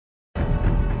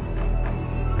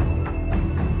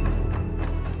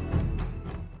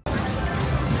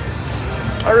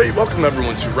Alright, welcome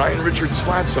everyone to Ryan Richards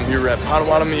Slots. I'm here at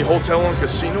Potawatomi Hotel and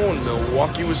Casino in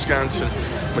Milwaukee, Wisconsin.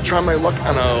 I'm going to try my luck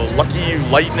on a Lucky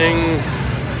Lightning.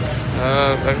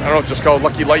 I don't know, just call it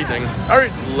Lucky Lightning.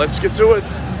 Alright, let's get to it.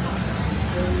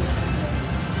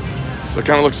 So it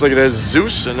kind of looks like it has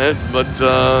Zeus in it, but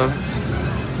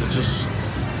it's just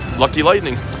Lucky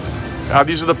Lightning.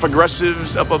 These are the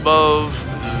progressives up above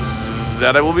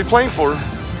that I will be playing for.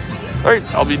 Alright,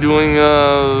 I'll be doing,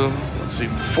 let's see,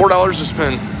 $4 a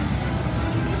spin.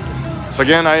 So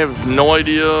again, I have no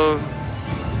idea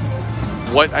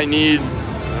what I need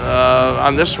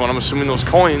on this one. I'm assuming those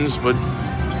coins, but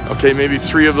okay, maybe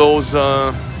 3 of those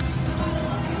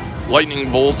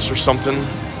lightning bolts or something.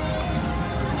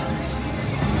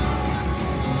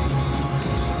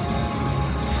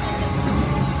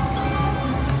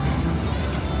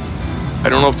 I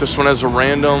don't know if this one has a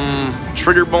random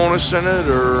trigger bonus in it,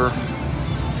 or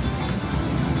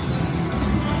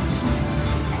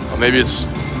maybe it's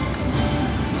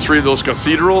 3 of those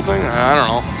cathedral thing. I don't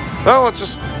know. Well, let's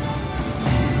just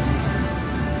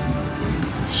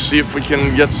see if we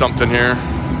can get something here.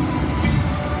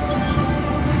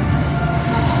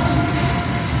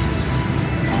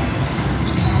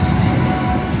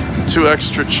 Two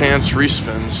extra chance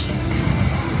respins.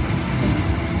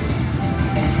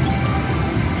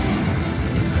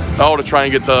 Oh, to try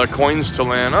and get the coins to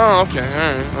land. Oh, okay.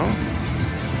 All right. Well,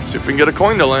 let's see if we can get a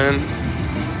coin to land.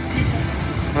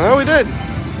 Well, we did.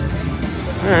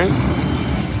 All right.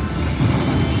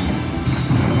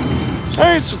 All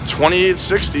right, so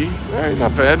 28.60. All right,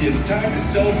 not bad. It's time to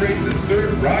celebrate the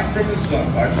third Rock from the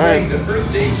Sun by playing the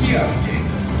Earth Day kiosk game.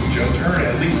 Just earn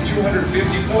at least 250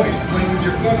 points playing with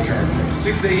your club card from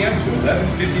 6 a.m. to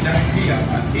 11:59 p.m.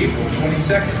 on April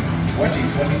 22nd.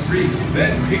 2023.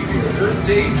 Then pick your Earth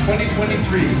Day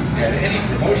 2023 at any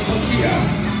promotional kiosk,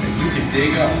 and you can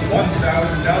dig up $1,000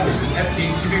 in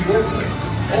FKC reward points,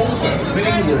 all while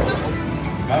winning the world.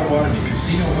 Potawatomi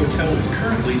Casino Hotel is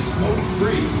currently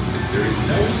smoke-free. There is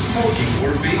no smoking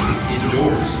or vaping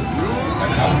indoors.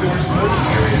 An outdoor smoking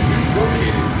area is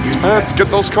located. Let's get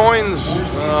those coins.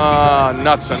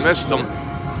 Nuts, I missed them.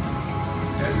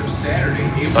 As of Saturday,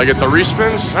 April I get the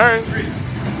respins? All right.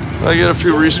 I get a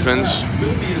few respins.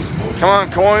 Come on,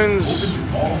 coins.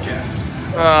 All guests.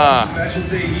 Special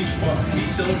day each month, we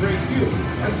celebrate you,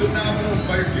 our phenomenal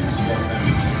Firekeepers Club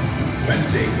members.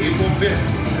 Wednesday, April 5th,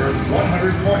 earn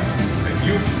 100 points, and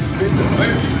you can spin the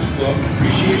Firekeepers Club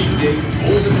Appreciation Day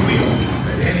over the wheel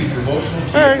at any promotional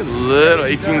kiosk. All right, little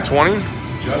 1820.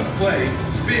 Just play,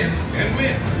 spin, and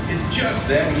win. It's just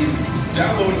that easy.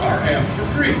 Download our app for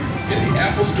free in the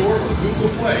Apple Store or Google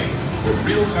Play for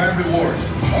real-time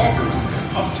rewards, offers, and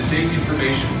up-to-date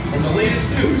information from the latest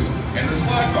news and the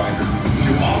slot finder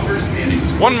to offers and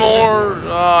exclusive. One more.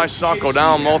 I saw it go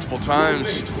down multiple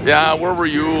times. Yeah, where were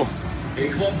you? Hey,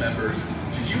 club members,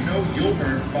 did you know you'll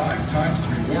earn 5 times the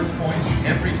reward points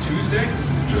every Tuesday?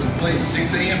 Just play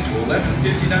 6 a.m. to 11:59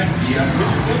 p.m. with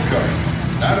your club card.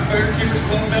 Not a Firekeepers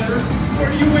Club member? What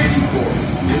are you waiting for?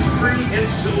 It's free and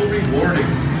so rewarding.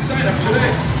 Sign up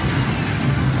today.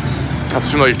 That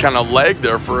seemed like it kind of lagged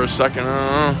there for a second.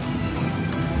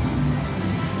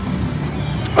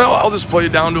 Well, I'll just play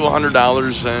it down to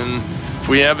 $100, and if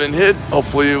we haven't hit,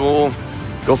 hopefully we'll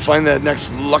go find that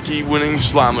next lucky winning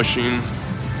slot machine.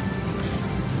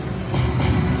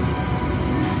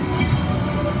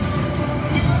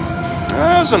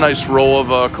 That's a nice row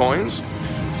of coins.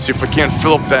 See if we can't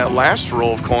fill up that last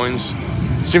row of coins.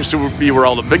 Seems to be where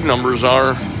all the big numbers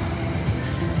are.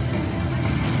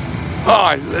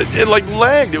 Oh, it like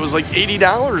lagged. It was like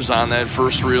 $80 on that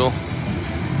first reel.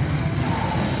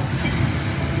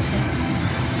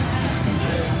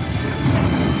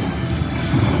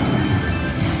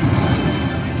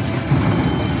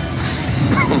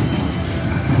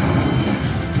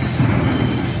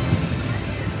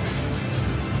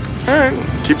 All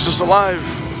right, keeps us alive.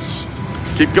 Let's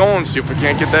keep going, see if we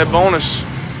can't get that bonus.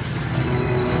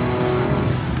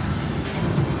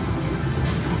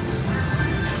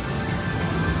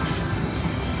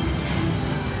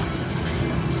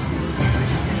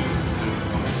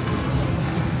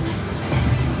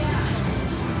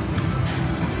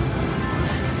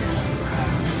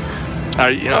 All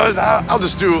right, you know, I'll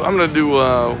just do, I'm going to do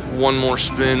one more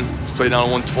spin. Play down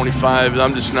to 125.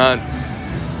 I'm just not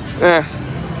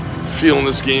feeling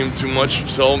this game too much.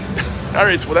 So, all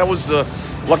right, well, that was the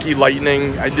Lucky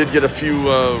Lightning. I did get a few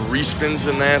respins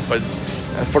in that, but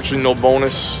unfortunately no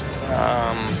bonus.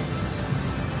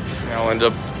 I'll end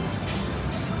up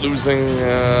losing,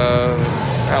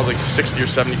 I was like 60 or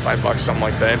 75 bucks, something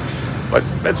like that. But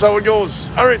that's how it goes.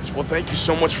 All right, well, thank you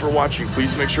so much for watching.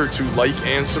 Please make sure to like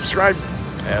and subscribe.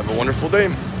 Have a wonderful day.